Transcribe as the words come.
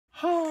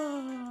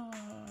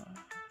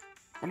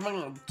What am I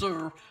gonna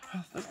do?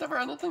 There's never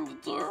anything to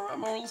do.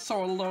 I'm always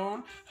so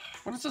alone.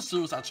 When is this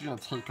series actually gonna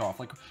take off?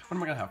 Like, when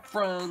am I gonna have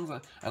friends?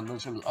 And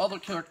there's gonna be other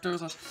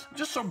characters? I'm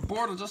just so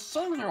bored of just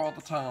sitting here all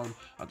the time.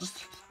 I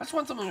just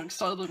want something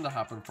exciting to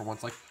happen for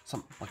once. Like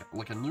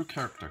like a new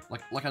character.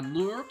 Like a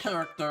new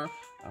character.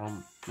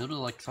 Maybe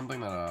like something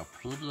that a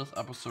previous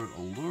episode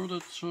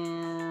alluded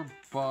to,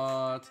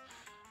 but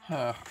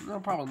that'll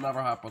probably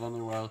never happen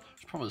anyway.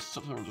 Just probably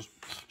sit here and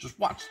just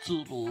watch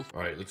TV.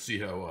 Alright, let's see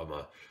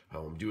how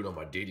I'm doing on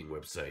my dating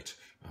website.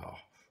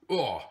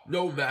 Oh,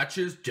 no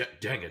matches?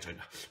 Dang it,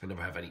 I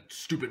never have any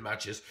stupid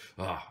matches.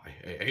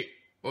 Hey,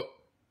 is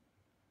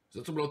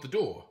that someone at the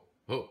door?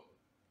 Oh,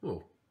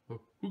 who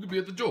could be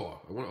at the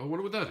door? I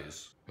wonder what that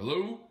is.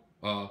 Hello?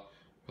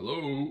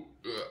 Hello?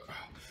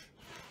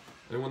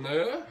 Anyone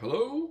there?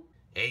 Hello?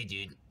 Hey,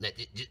 dude,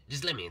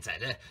 just let me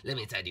inside. Let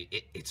me inside, dude.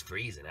 It's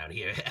freezing out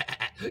here.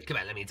 Come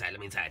on, let me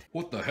inside.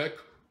 What the heck?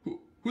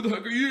 Who the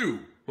heck are you?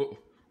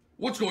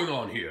 What's going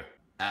on here?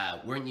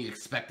 Weren't you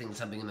expecting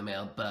something in the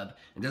mail, bub?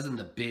 And doesn't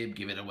the bib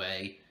give it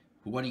away?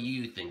 What do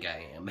you think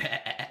I am?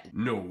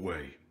 No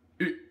way.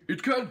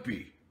 It can't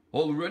be.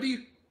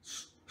 Already?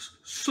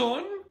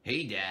 Son?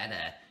 Hey,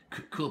 Dad,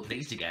 cool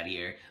place you got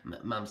here.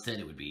 Mom said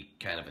it would be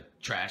kind of a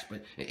trash,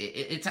 but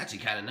it's actually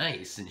kind of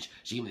nice. And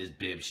she gave me this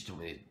bib. She told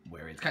me to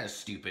wear it. It's kind of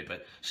stupid,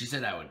 but she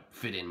said I would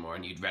fit in more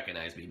and you'd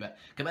recognize me. But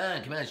come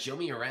on, show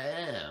me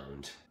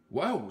around.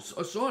 Wow,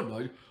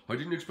 son, I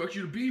didn't expect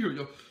you to be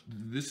here.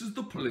 This is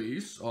the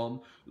place.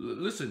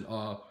 Listen,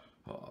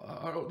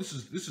 this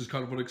is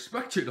kind of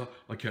unexpected.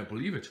 I can't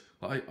believe it.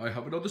 I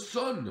have another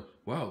son.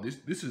 Wow,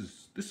 this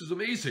is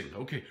amazing.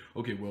 Okay,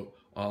 well,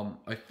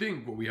 I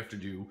think what we have to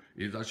do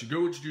is I should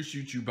go introduce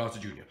you to Bowser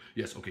Jr.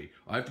 Yes, okay,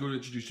 I have to go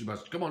introduce you to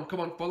Bowser. Come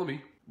on, follow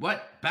me.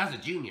 What? Bowser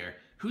Jr.?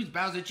 Who's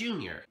Bowser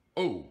Jr.?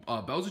 Oh,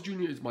 Bowser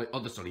Jr. is my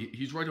other son.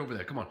 He's right over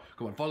there. Come on,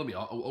 follow me.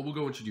 I will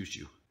go introduce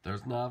you.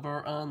 There's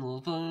never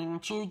anything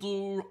to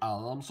do.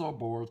 I'm so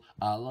bored.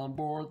 I'm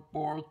bored.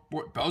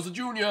 Bowser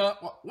Jr.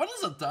 What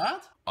is it,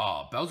 Dad?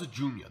 Bowser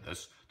Jr.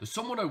 There's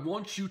someone I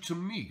want you to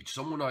meet.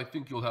 Someone I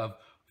think you'll have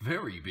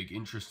very big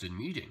interest in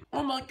meeting.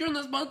 Oh my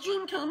goodness, my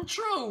dream came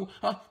true.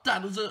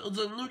 Dad, is it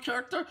a new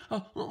character?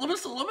 Let me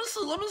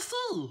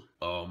see.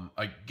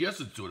 I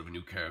guess it's sort of a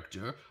new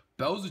character.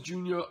 Bowser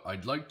Jr.,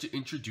 I'd like to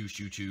introduce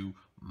you to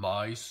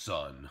my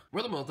son.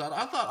 Wait a minute, Dad.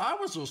 I thought I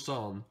was your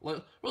son.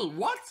 Like, wait,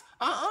 what?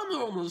 I'm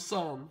your only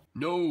son.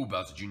 No,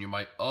 Bowser Jr.,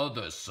 my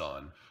other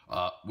son.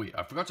 Wait,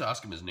 I forgot to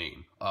ask him his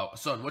name.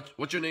 Son,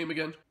 what's your name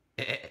again?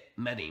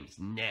 My name's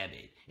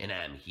Nabbit, and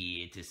I'm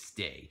here to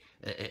stay.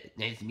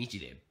 Nice to meet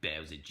you there,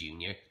 Bowser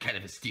Jr. Kind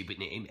of a stupid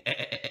name.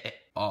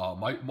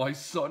 My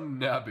son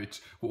Nabbit.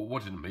 Well,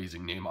 what an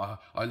amazing name.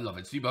 I love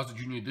it. See, Bowser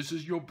Jr., this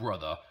is your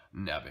brother,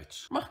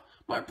 Nabbit.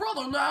 My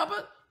brother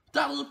Nabbit?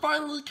 Daddy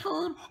finally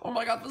came! Oh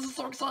my god, this is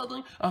so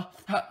exciting! Hey,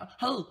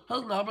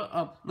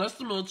 Nabbit, nice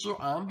to meet you.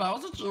 I'm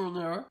Bowser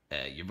Jr.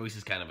 Your voice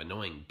is kind of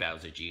annoying,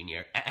 Bowser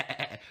Jr.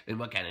 And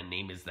what kind of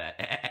name is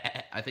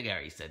that? I think I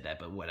already said that,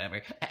 but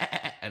whatever.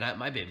 And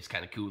my bib's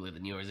kind of cooler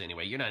than yours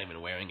anyway. You're not even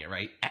wearing it,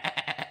 right?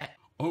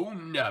 Oh,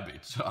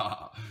 Nabbit.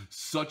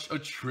 Such a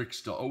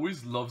trickster.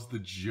 Always loves the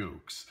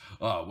jokes.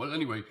 Well,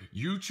 anyway,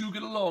 you two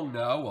get along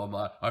now.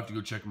 I have to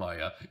go check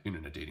my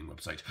internet dating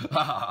website.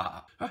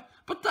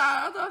 But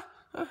Dad,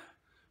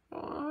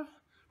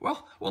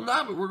 well,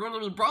 Nabbit, we're going to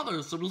be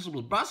brothers, so we should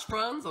be best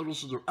friends, and we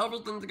should do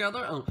everything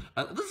together,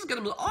 and this is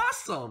going to be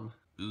awesome!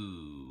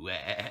 Ooh,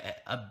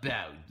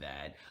 about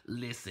that.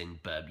 Listen,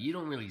 bub, you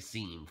don't really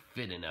seem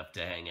fit enough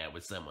to hang out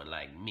with someone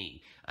like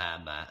me.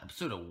 I'm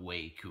sort of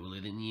way cooler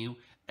than you,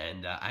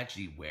 and I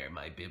actually wear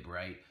my bib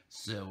right,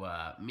 so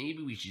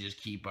maybe we should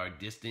just keep our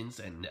distance,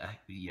 and,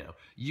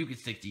 you can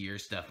stick to your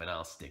stuff, and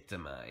I'll stick to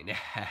mine.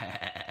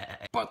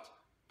 But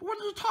what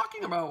are you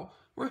talking about?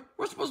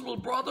 We're supposed to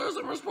be brothers,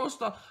 and we're supposed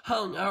to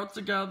hang out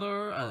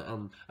together,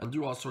 and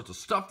do all sorts of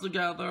stuff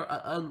together,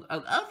 and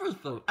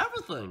everything.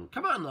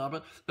 Come on,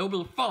 Nabbit,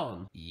 it'll be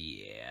fun.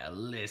 Yeah,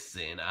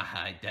 listen,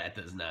 that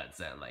does not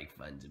sound like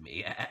fun to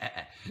me.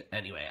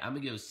 Anyway, I'm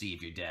gonna go see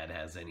if your dad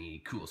has any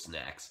cool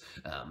snacks.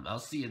 I'll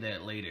see you there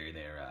later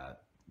there,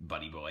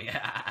 buddy boy.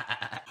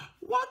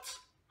 What?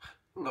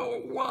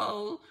 No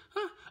way.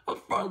 I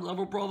finally have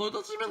a brother that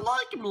doesn't even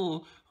like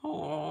me.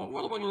 Oh,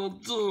 what am I gonna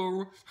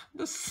do?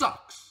 This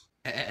sucks.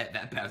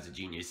 That Bowser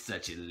Jr. is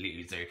such a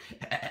loser.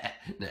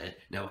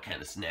 Now what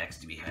kind of snacks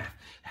do we have?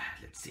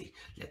 Let's see.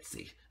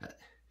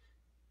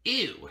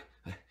 Ew!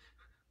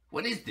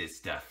 What is this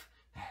stuff?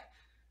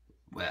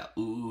 Well,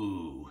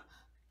 ooh,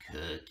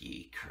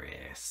 Cookie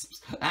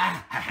Crisps.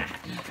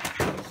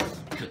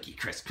 Cookie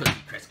Crisp.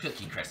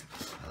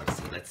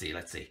 Let's see.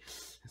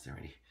 Is there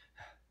any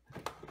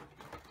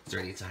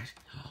inside?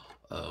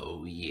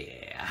 Oh,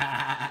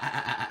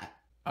 yeah.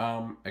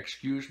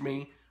 Excuse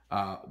me?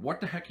 What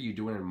the heck are you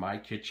doing in my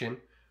kitchen?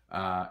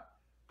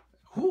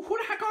 Who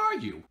the heck are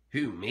you?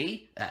 Who,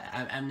 me?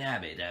 I'm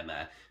Nabbit. I'm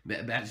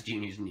Bowser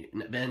Jr.'s new...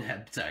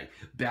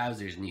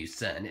 Bowser's new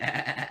son.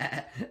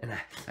 And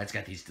I just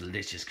got these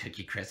delicious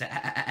Cookie Crisps.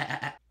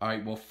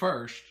 Alright, well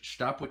first,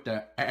 stop with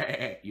the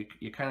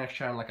you kind of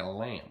sound like a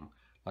lamb.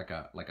 Like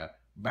a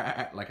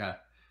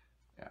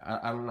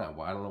I don't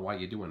know. I don't know why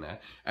you're doing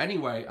that.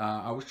 Anyway,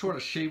 I was sort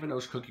of saving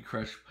those Cookie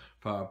Crisps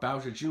for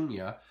Bowser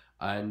Jr.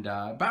 And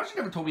Bowser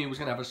never told me he was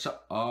gonna have a son.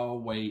 Oh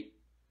wait,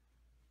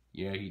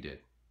 yeah, he did.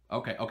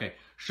 Okay.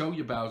 Show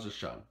your Bowser's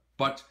son.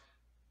 But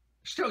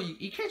still,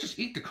 you can't just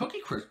eat the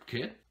Cookie Crisp,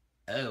 kid.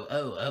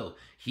 Oh.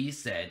 He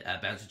said,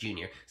 Bowser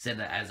Jr. said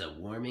that as a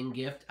warming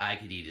gift, I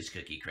could eat his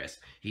Cookie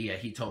Crisp.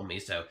 He told me,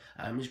 so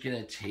I'm just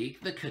gonna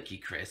take the Cookie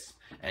Crisp,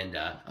 and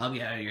I'll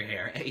be out of your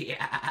hair.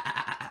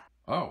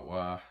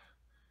 Oh,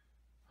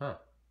 huh.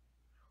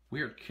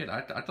 Weird kid.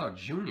 I thought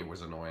Junior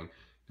was annoying.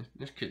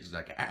 This kid's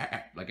like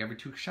every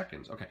 2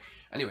 seconds. Okay.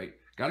 Anyway,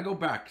 gotta go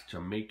back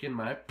to making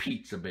my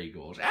pizza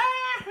bagels.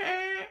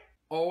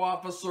 Oh,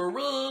 Officer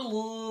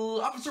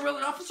Riddle! Officer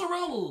Riddle! Officer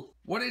Riddle!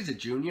 What is it,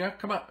 Junior?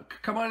 Come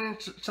on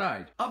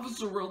inside.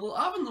 Officer Riddle,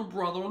 I have a new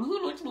brother, and he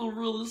makes me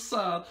really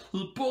sad.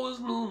 He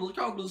bullies me, and he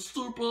calls me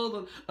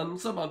stupid, and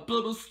said my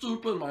baby's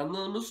stupid, my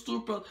name is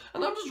stupid,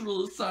 and I'm just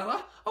really sad.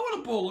 I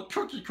want a bowl of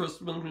Cookie Crisp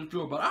to make me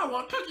feel better. I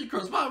want Cookie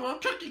Crisp! I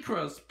want Cookie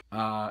Crisp!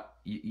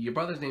 Your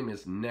brother's name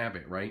is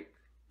Nabbit, right?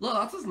 Yeah,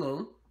 that's his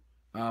name.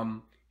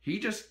 He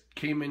just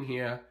came in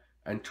here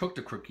and took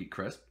the Cookie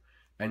Crisp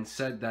and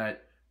said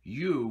that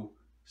you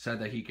said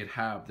that he could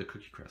have the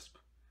Cookie Crisp.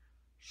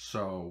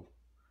 So,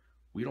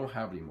 we don't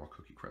have any more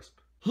Cookie Crisp.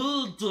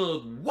 He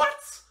did what?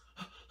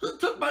 He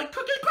took my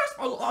Cookie Crisp?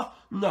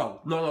 No.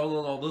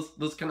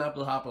 This cannot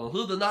be happening.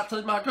 He did not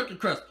take my Cookie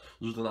Crisp.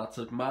 You did not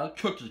take my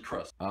Cookie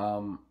Crisp.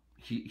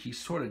 He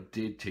sort of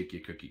did take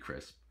your Cookie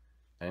Crisp.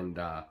 And,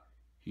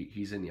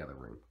 he's in the other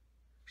room.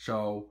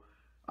 So,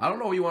 I don't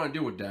know what you want to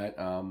do with that.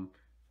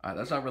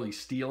 That's not really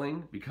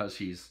stealing because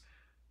he's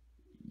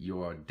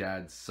your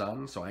dad's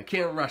son, so I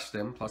can't arrest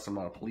him. Plus, I'm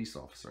not a police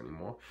officer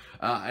anymore.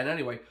 And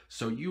anyway,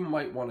 so you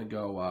might want to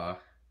go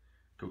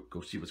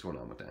see what's going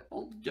on with that.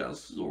 Oh,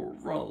 yes, you're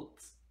right.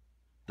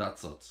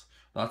 That's it.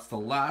 That's the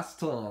last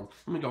time.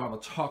 Let me go have a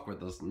talk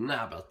with this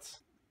Nabbit.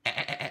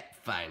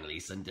 Finally,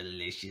 some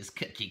delicious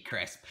Cookie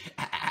Crisp.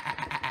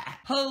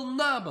 Hey,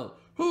 Nabbit,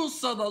 who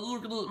said that you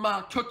could eat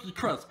my Cookie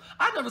Crisp?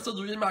 I never said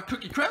you eat my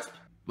Cookie Crisp.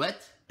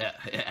 What?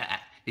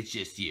 It's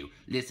just you.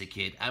 Listen,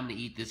 kid, I'm gonna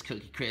eat this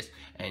Cookie Crisp,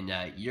 and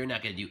you're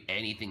not gonna do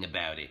anything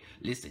about it.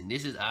 Listen,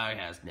 this is our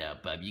house now,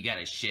 bub. You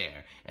gotta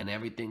share, and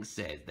everything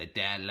says that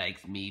Dad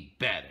likes me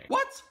better.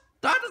 What?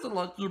 Dad doesn't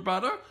like you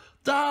better.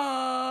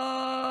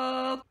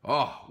 Dad!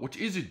 Oh, what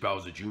is it,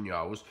 Bowser Jr.?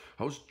 I was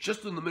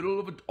just in the middle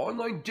of an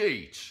online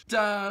date.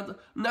 Dad,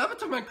 Nabbit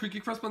took my Cookie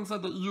Crisp and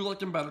said that you like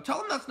him better.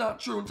 Tell him that's not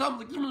true, and tell him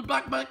to give me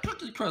back my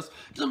Cookie Crisp.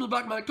 Give me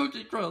back my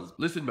Cookie Crisp.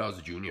 Listen,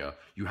 Bowser Jr.,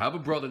 you have a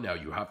brother now.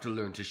 You have to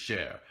learn to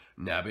share.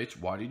 Nabbit,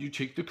 why did you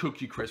take the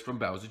Cookie Crisp from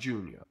Bowser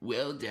Jr.?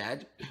 Well,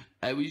 Dad,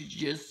 I was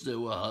just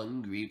so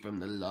hungry from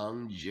the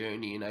long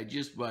journey, and I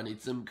just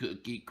wanted some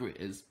Cookie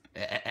Crisp.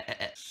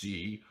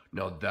 See?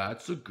 Now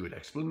that's a good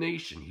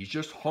explanation. He's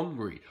just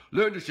hungry.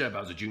 Learn to share,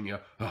 Bowser Jr.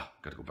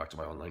 Gotta go back to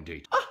my online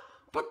date.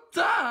 But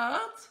Dad!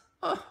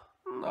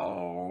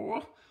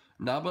 No.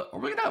 Nabbit, are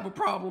we gonna have a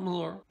problem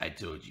here? I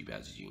told you,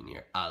 Bowser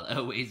Jr., I'll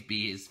always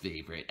be his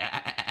favorite.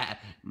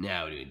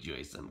 Now to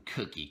enjoy some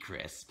Cookie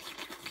Crisp.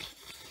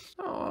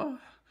 Oh,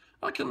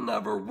 I can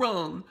never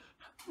run.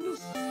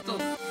 This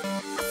stuff.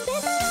 I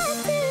spent the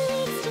last 2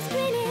 weeks just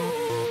grinning.